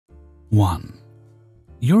1.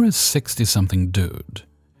 You're a 60-something dude,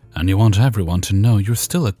 and you want everyone to know you're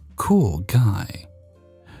still a cool guy.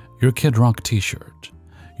 Your Kid Rock t-shirt,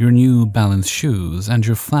 your New Balance shoes, and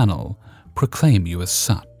your flannel proclaim you as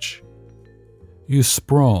such. You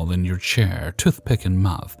sprawl in your chair, toothpick in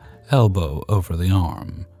mouth, elbow over the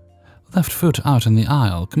arm, left foot out in the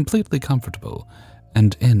aisle, completely comfortable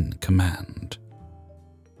and in command.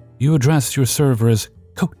 You address your server as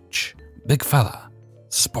Coach, Big Fella,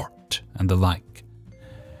 Sport, and the like.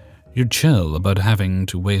 You're chill about having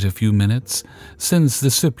to wait a few minutes, since the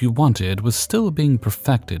soup you wanted was still being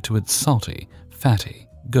perfected to its salty, fatty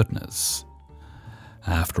goodness.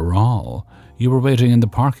 After all, you were waiting in the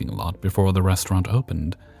parking lot before the restaurant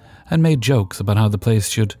opened, and made jokes about how the place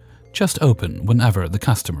should just open whenever the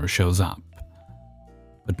customer shows up.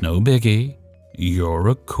 But no biggie, you're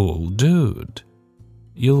a cool dude.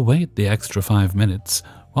 You'll wait the extra 5 minutes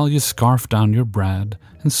while you scarf down your bread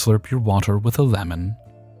and slurp your water with a lemon.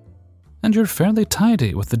 And you're fairly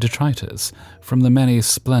tidy with the detritus from the many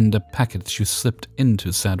Splenda packets you slipped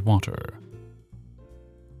into said water.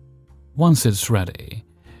 Once it's ready,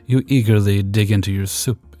 you eagerly dig into your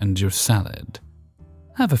soup and your salad.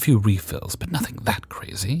 Have a few refills, but nothing that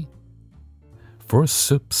crazy. 4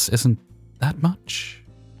 soups isn't that much,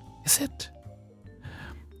 is it?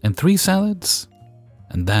 And 3 salads?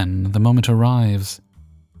 And then the moment arrives.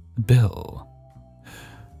 The bill.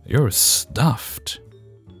 You're stuffed.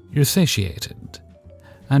 You're satiated.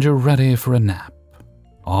 And you're ready for a nap.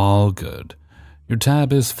 All good. Your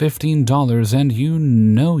tab is $15 and you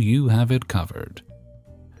know you have it covered.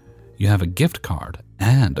 You have a gift card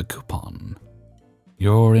and a coupon.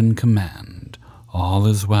 You're in command. All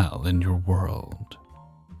is well in your world.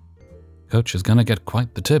 Coach is gonna get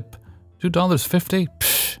quite the tip. $2.50?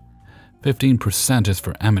 Psh, 15% is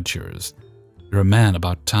for amateurs. You're a man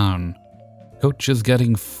about town. Coach is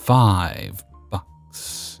getting $5.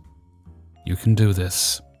 You can do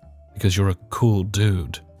this because you're a cool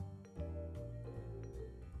dude.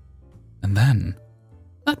 And then,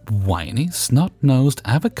 that whiny, snot-nosed,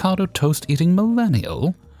 avocado toast-eating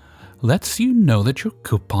millennial lets you know that your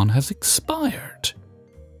coupon has expired,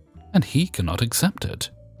 and he cannot accept it.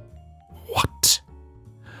 What?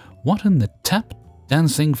 What in the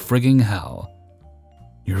tap-dancing frigging hell?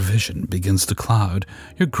 Your vision begins to cloud.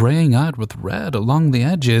 You're graying out with red along the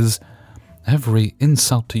edges. Every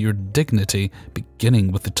insult to your dignity,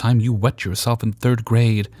 beginning with the time you wet yourself in 3rd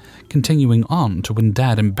grade, continuing on to when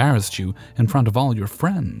Dad embarrassed you in front of all your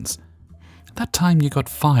friends. That time you got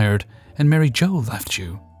fired and Mary Jo left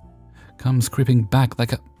you. Comes creeping back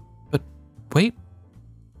like a... But wait.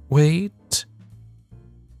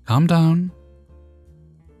 Calm down.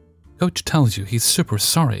 Coach tells you he's super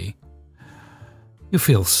sorry. You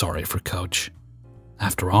feel sorry for Coach.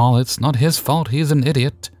 After all, it's not his fault he's an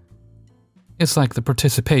idiot. It's like the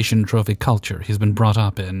participation trophy culture he's been brought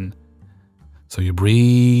up in. So you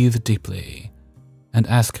breathe deeply and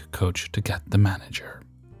ask Coach to get the manager.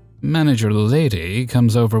 Manager lady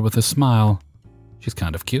comes over with a smile. She's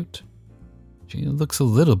kind of cute. She looks a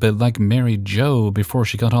little bit like Mary Jo before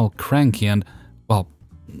she got all cranky and, well,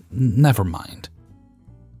 never mind.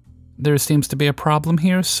 There seems to be a problem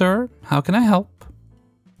here, sir. How can I help?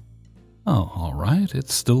 Oh, all right.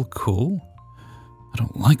 It's still cool. I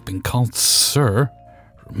don't like being called sir.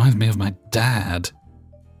 It reminds me of my dad.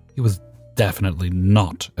 He was definitely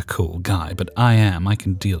not a cool guy, but I am. I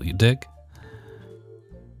can deal, you dig?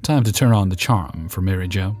 Time to turn on the charm for Mary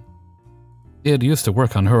Jo. It used to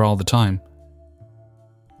work on her all the time.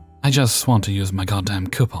 I just want to use my goddamn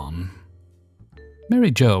coupon.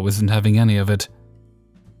 Mary Jo isn't having any of it.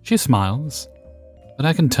 She smiles, but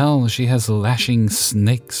I can tell she has lashing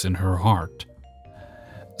snakes in her heart.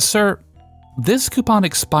 Sir, this coupon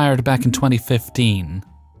expired back in 2015.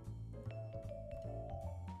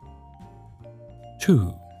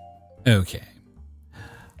 2. Okay.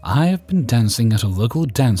 I have been dancing at a local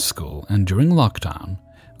dance school, and during lockdown,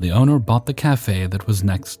 the owner bought the cafe that was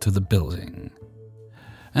next to the building.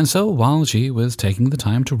 And so while she was taking the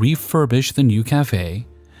time to refurbish the new cafe,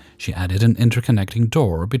 she added an interconnecting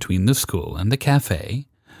door between the school and the cafe,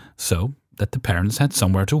 so that the parents had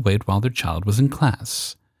somewhere to wait while their child was in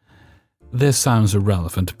class. This sounds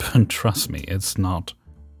irrelevant, but trust me, it's not.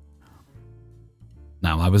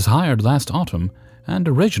 Now, I was hired last autumn, and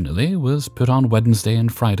originally was put on Wednesday and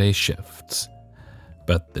Friday shifts.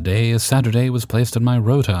 But the day a Saturday was placed on my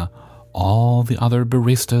rota, all the other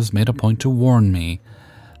baristas made a point to warn me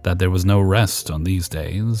that there was no rest on these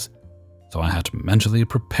days, so I had to mentally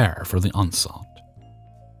prepare for the onslaught.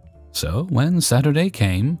 So when Saturday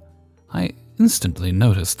came, I instantly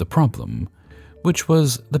noticed the problem, which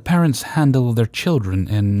was the parents handle their children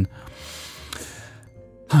in,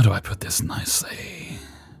 how do I put this nicely,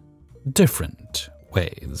 different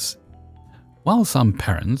ways. While some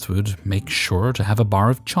parents would make sure to have a bar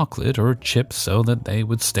of chocolate or chips so that they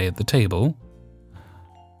would stay at the table,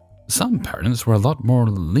 some parents were a lot more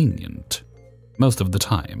lenient. Most of the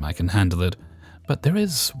time I can handle it, but there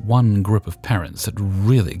is one group of parents that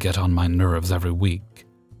really get on my nerves every week.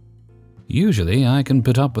 Usually I can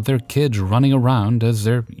put up with their kids running around as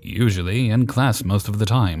they're usually in class most of the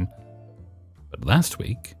time. But last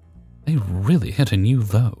week, they really hit a new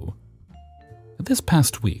low. This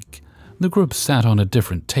past week, the group sat on a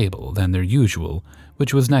different table than their usual,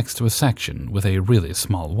 which was next to a section with a really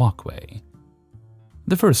small walkway.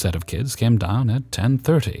 The first set of kids came down at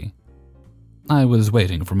 10:30. I was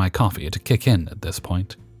waiting for my coffee to kick in at this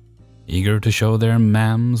point, eager to show their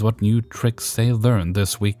mams what new tricks they learned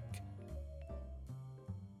this week.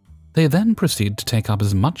 They then proceed to take up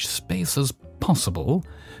as much space as possible,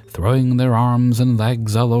 throwing their arms and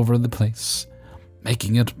legs all over the place,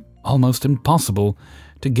 making it almost impossible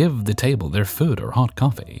to give the table their food or hot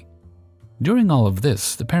coffee. During all of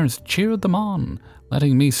this, the parents cheered them on,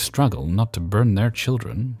 letting me struggle not to burn their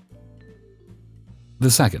children.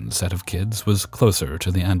 The second set of kids was closer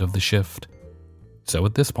to the end of the shift, so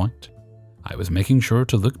at this point, I was making sure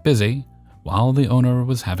to look busy while the owner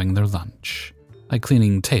was having their lunch, by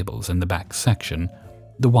cleaning tables in the back section,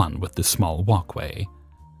 the one with the small walkway.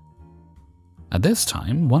 At this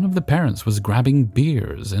time, one of the parents was grabbing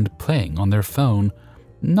beers and playing on their phone,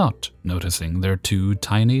 not noticing their two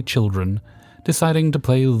tiny children deciding to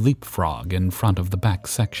play leapfrog in front of the back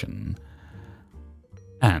section.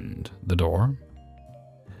 And the door.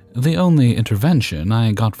 The only intervention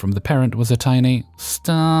I got from the parent was a tiny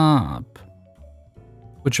 "stop,"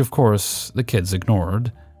 which of course the kids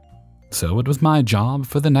ignored, so it was my job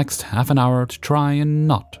for the next half an hour to try and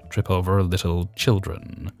not trip over little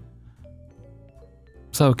children.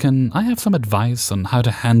 So can I have some advice on how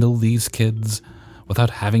to handle these kids without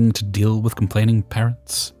having to deal with complaining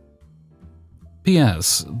parents?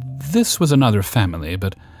 P.S. This was another family,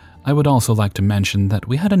 but I would also like to mention that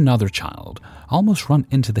we had another child almost run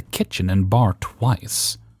into the kitchen and bar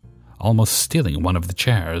twice, almost stealing one of the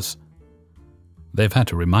chairs. They've had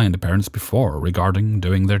to remind the parents before regarding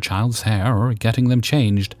doing their child's hair or getting them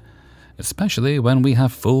changed, especially when we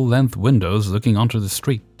have full-length windows looking onto the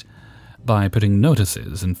street, by putting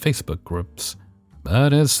notices in Facebook groups.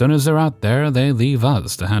 But as soon as they're out there, they leave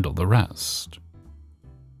us to handle the rest.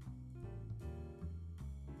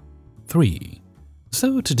 3.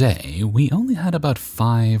 So today, we only had about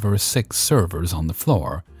 5 or 6 servers on the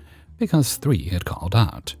floor, because 3 had called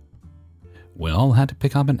out. We all had to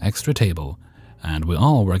pick up an extra table, and we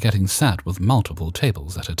all were getting sat with multiple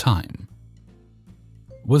tables at a time.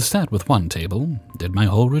 Was sat with one table, did my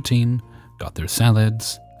whole routine, got their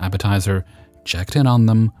salads, appetizer, checked in on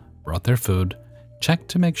them, brought their food, checked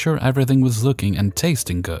to make sure everything was looking and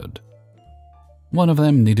tasting good. One of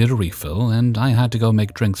them needed a refill, and I had to go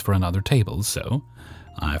make drinks for another table, so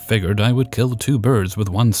I figured I would kill 2 birds with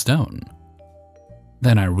 1 stone.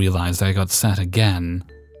 Then I realized I got sat again.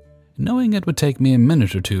 Knowing it would take me a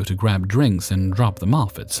minute or 2 to grab drinks and drop them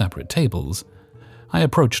off at separate tables, I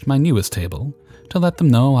approached my newest table to let them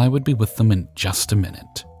know I would be with them in just a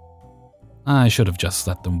minute. I should have just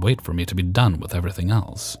let them wait for me to be done with everything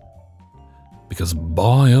else. Because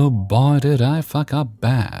boy oh boy did I fuck up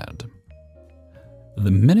bad. The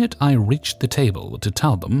minute I reached the table to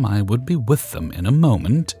tell them I would be with them in a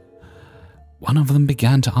moment, one of them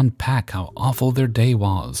began to unpack how awful their day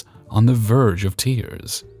was, on the verge of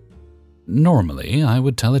tears. Normally, I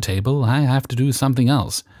would tell a table I have to do something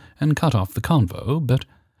else and cut off the convo, but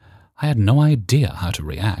I had no idea how to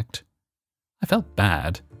react. I felt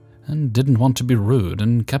bad and didn't want to be rude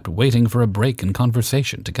and kept waiting for a break in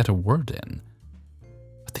conversation to get a word in.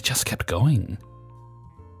 But they just kept going.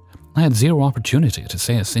 I had zero opportunity to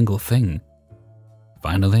say a single thing.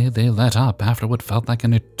 Finally, they let up after what felt like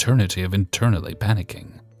an eternity of internally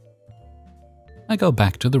panicking. I go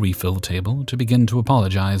back to the refill table to begin to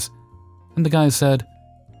apologize, and the guy said,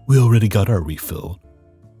 "We already got our refill.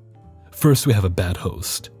 First we have a bad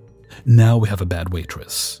host, now we have a bad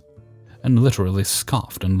waitress," and literally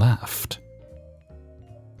scoffed and laughed.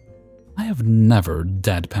 I have never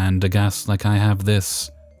deadpanned a guest like I have this.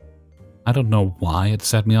 I don't know why it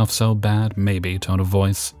set me off so bad, maybe tone of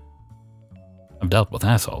voice. I've dealt with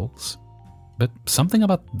assholes, but something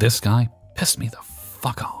about this guy pissed me the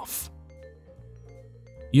fuck off.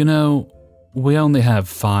 You know, we only have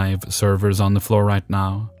 5 servers on the floor right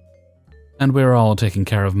now, and we're all taking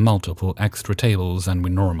care of multiple extra tables than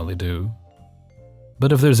we normally do.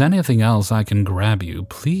 but if there's anything else I can grab you,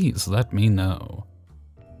 please let me know."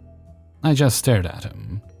 I just stared at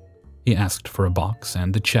him. He asked for a box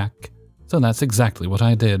and a check, so that's exactly what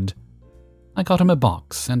I did. I got him a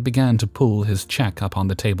box and began to pull his check up on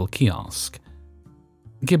the table kiosk.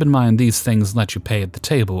 Keep in mind, these things let you pay at the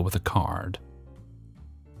table with a card.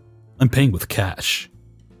 "I'm paying with cash.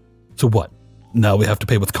 So what, now we have to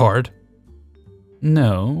pay with card?"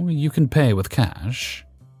 "No, you can pay with cash."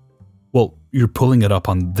 "Well, you're pulling it up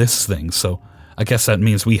on this thing, so I guess that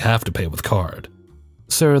means we have to pay with card."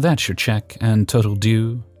 "Sir, that's your check and total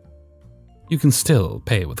due. You can still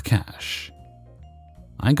pay with cash."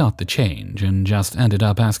 I got the change and just ended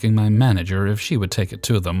up asking my manager if she would take it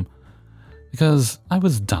to them, because I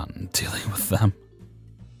was done dealing with them.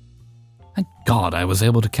 Thank God I was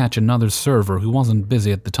able to catch another server who wasn't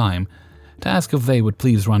busy at the time to ask if they would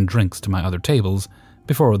please run drinks to my other tables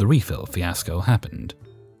before the refill fiasco happened.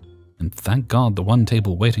 And thank God the one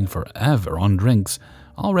table waiting forever on drinks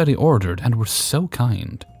already ordered and were so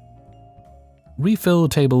kind. Refill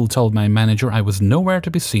table told my manager I was nowhere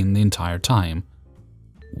to be seen the entire time.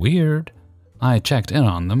 Weird. I checked in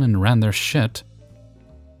on them and ran their shit.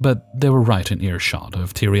 But they were right in earshot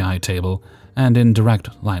of Teary-Eye table and in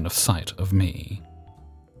direct line of sight of me.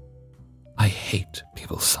 I hate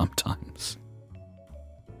people sometimes.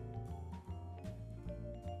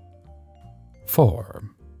 4.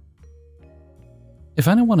 If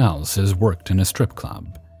anyone else has worked in a strip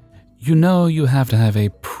club, you know you have to have a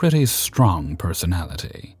pretty strong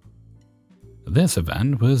personality. This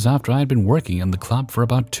event was after I'd been working in the club for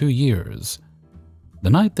about 2 years. The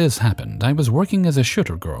night this happened, I was working as a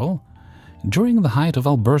shooter girl during the height of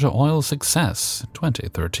Alberta Oil's success,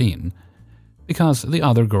 2013, because the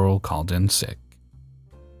other girl called in sick.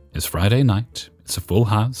 It's Friday night, it's a full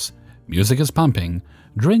house, music is pumping,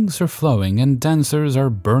 drinks are flowing, and dancers are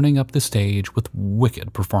burning up the stage with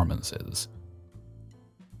wicked performances.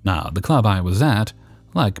 Now, the club I was at,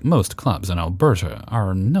 like most clubs in Alberta,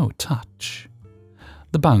 are no touch.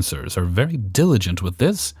 The bouncers are very diligent with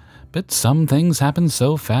this, but some things happen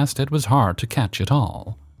so fast it was hard to catch it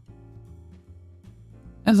all.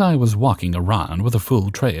 As I was walking around with a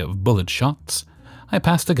full tray of bullet shots, I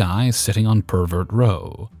passed a guy sitting on Pervert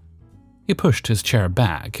Row. He pushed his chair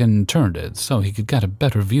back and turned it so he could get a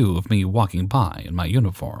better view of me walking by in my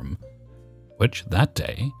uniform, which that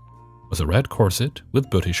day was a red corset with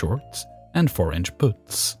booty shorts and 4-inch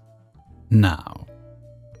boots. Now,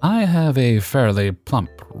 I have a fairly plump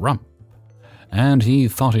rump, and he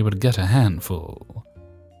thought he would get a handful.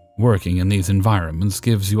 Working in these environments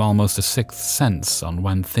gives you almost a sixth sense on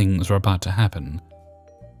when things are about to happen.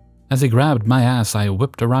 As he grabbed my ass, I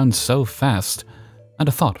whipped around so fast, and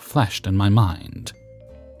a thought flashed in my mind.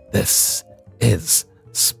 This is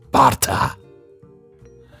Sparta!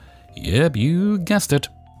 Yep, you guessed it.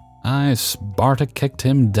 I Sparta kicked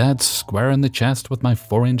him dead square in the chest with my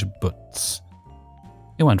 4-inch boots.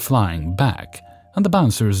 He went flying back, and the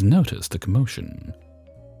bouncers noticed the commotion.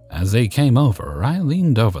 As they came over, I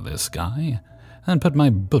leaned over this guy and put my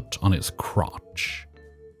boot on his crotch.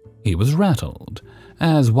 He was rattled,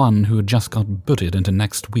 as one who had just got booted into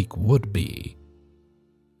next week would be.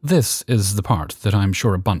 This is the part that I'm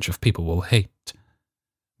sure a bunch of people will hate.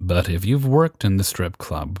 But if you've worked in the strip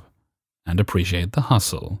club and appreciate the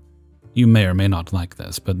hustle, you may or may not like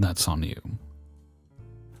this, but that's on you.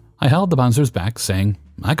 I held the bouncers back, saying,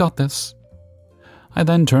 "I got this." I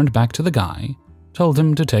then turned back to the guy, told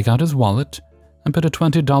him to take out his wallet, and put a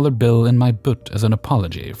 $20 bill in my boot as an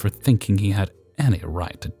apology for thinking he had any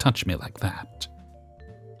right to touch me like that.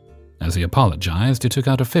 As he apologized, he took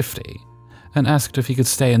out a $50 and asked if he could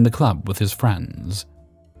stay in the club with his friends.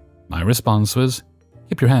 My response was,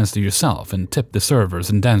 "Keep your hands to yourself and tip the servers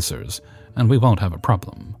and dancers, and we won't have a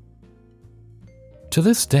problem." To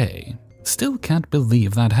this day, still can't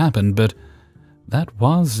believe that happened, but that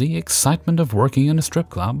was the excitement of working in a strip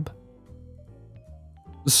club.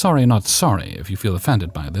 Sorry, not sorry if you feel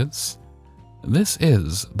offended by this. This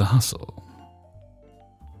is the hustle.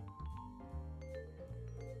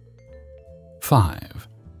 5.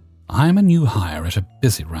 I'm a new hire at a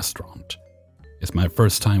busy restaurant. It's my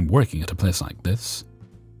first time working at a place like this.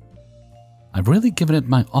 I've really given it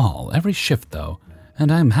my all every shift though,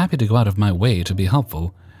 and I'm happy to go out of my way to be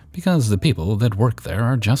helpful because the people that work there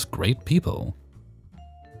are just great people.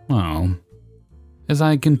 Well, as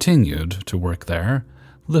I continued to work there,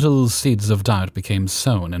 little seeds of doubt became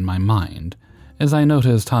sown in my mind as I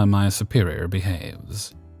noticed how my superior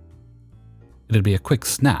behaves. It'd be a quick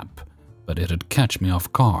snap, but it'd catch me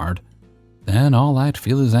off guard. Then all I'd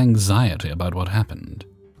feel is anxiety about what happened.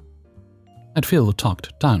 I'd feel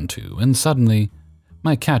talked down to, and suddenly,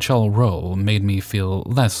 My catch-all role made me feel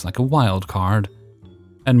less like a wild card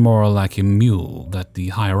and more like a mule that the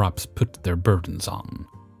higher-ups put their burdens on.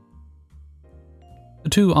 The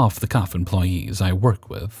two off-the-cuff employees I work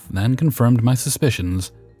with then confirmed my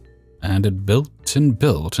suspicions, and it built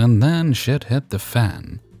and then shit hit the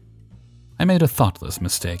fan. I made a thoughtless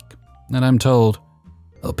mistake, and I'm told,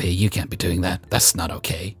 "Oh, P, you can't be doing that. That's not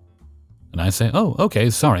okay." And I say, "Oh, okay,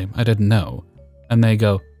 sorry, I didn't know." And they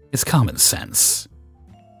go, "It's common sense."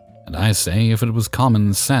 And I say, if it was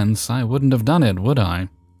common sense, I wouldn't have done it, would I?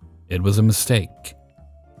 It was a mistake.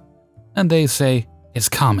 And they say, "It's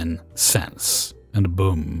common sense." And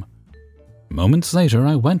boom. Moments later,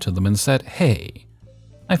 I went to them and said, "Hey,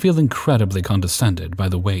 I feel incredibly condescended by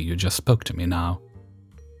the way you just spoke to me now."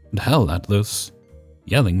 And hell let loose.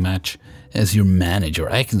 Yelling match. "As your manager,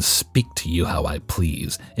 I can speak to you how I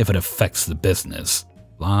please if it affects the business."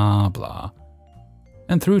 Blah, blah.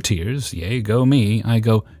 And through tears, yay go me, I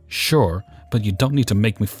go, "Sure, but you don't need to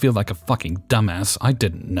make me feel like a fucking dumbass. I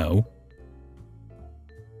didn't know."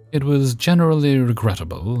 It was generally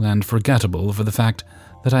regrettable and forgettable for the fact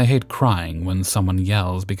that I hate crying when someone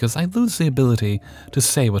yells because I lose the ability to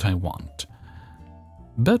say what I want.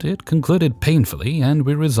 But it concluded painfully, and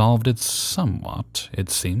we resolved it somewhat, it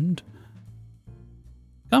seemed.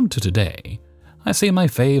 Come to today, I see my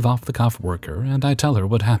fave off-the-cuff worker, and I tell her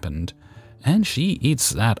what happened, and she eats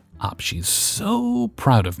that up. She's so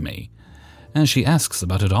proud of me, and she asks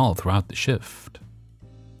about it all throughout the shift.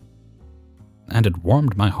 And it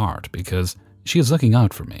warmed my heart because she is looking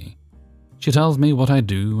out for me. She tells me what I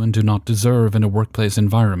do and do not deserve in a workplace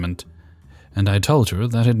environment, and I told her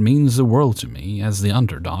that it means the world to me as the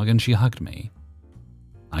underdog, and she hugged me.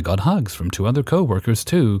 I got hugs from 2 other co-workers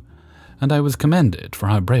too, and I was commended for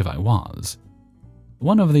how brave I was.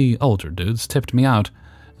 One of the older dudes tipped me out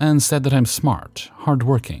and said that I'm smart,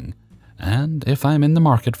 hardworking, and if I'm in the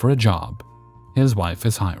market for a job, his wife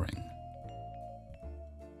is hiring.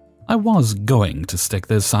 I was going to stick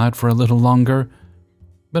this out for a little longer,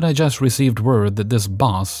 but I just received word that this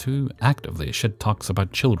boss, who actively shit-talks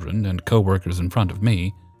about children and co-workers in front of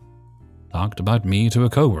me, talked about me to a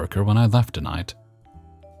co-worker when I left tonight.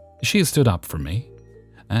 She stood up for me,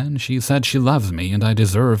 and she said she loves me and I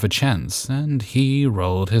deserve a chance, and he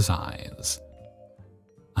rolled his eyes.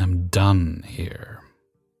 I'm done here.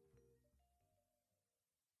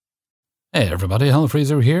 Hey everybody,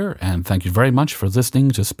 Hellfreezer here, and thank you very much for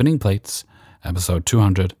listening to Spinning Plates, episode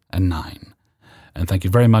 209. And thank you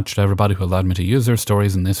very much to everybody who allowed me to use their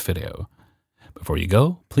stories in this video. Before you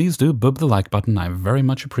go, please do boob the like button. I very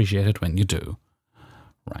much appreciate it when you do.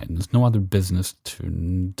 Right, and there's no other business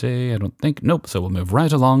today, I don't think. Nope, so we'll move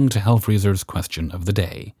right along to Hellfreezer's question of the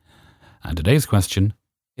day. And today's question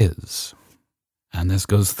is, and this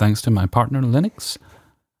goes thanks to my partner Linux,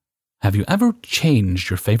 have you ever changed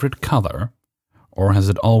your favorite color, or has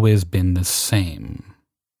it always been the same?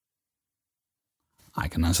 I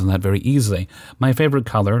can answer that very easily. My favorite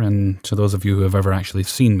color, and to those of you who have ever actually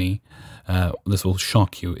seen me, this will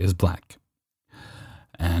shock you, is black.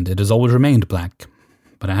 And it has always remained black,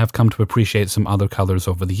 but I have come to appreciate some other colors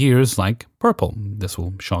over the years, like purple. This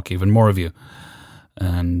will shock even more of you.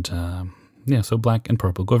 And yeah, so black and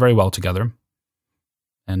purple go very well together,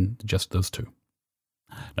 and just those two.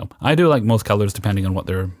 No, I do like most colors depending on what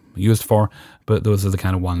they're used for, but those are the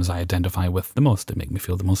kind of ones I identify with the most and make me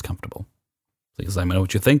feel the most comfortable. Please let me know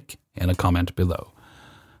what you think in a comment below.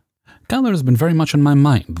 Color has been very much on my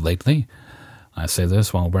mind lately. I say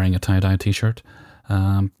this while wearing a tie-dye t-shirt.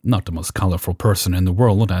 Not the most colorful person in the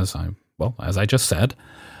world, as I just said,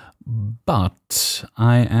 but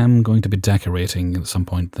I am going to be decorating at some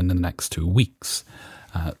point in the next 2 weeks.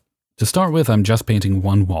 To start with, I'm just painting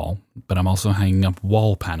one wall, but I'm also hanging up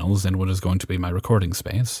wall panels in what is going to be my recording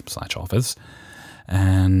space / office.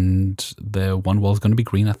 And the one wall is going to be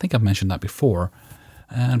green. I think I've mentioned that before.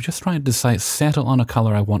 And I'm just trying to settle on a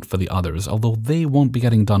color I want for the others, although they won't be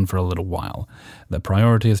getting done for a little while. The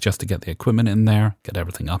priority is just to get the equipment in there, get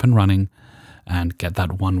everything up and running, and get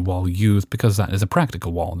that one wall used, because that is a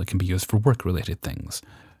practical wall that can be used for work-related things.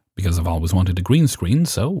 Because I've always wanted a green screen,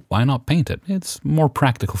 so why not paint it? It's more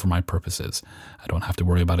practical for my purposes. I don't have to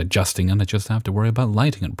worry about adjusting it, I just have to worry about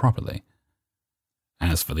lighting it properly.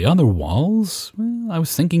 As for the other walls, well, I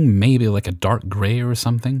was thinking maybe like a dark grey or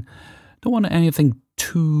something. Don't want anything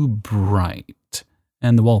too bright.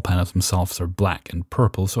 And the wall panels themselves are black and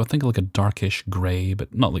purple, so I think like a darkish grey,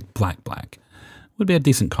 but not like black. Would be a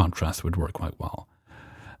decent contrast, would work quite well.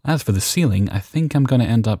 As for the ceiling, I think I'm going to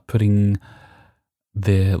end up putting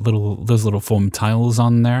those little foam tiles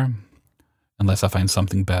on there, unless I find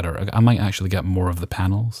something better. I might actually get more of the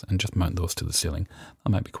panels and just mount those to the ceiling. That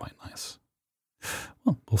might be quite nice.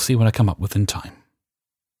 Well, we'll see what I come up with in time.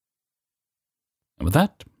 And with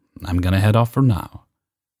that, I'm going to head off for now.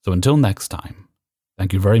 So until next time,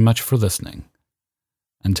 thank you very much for listening,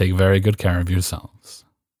 and take very good care of yourselves.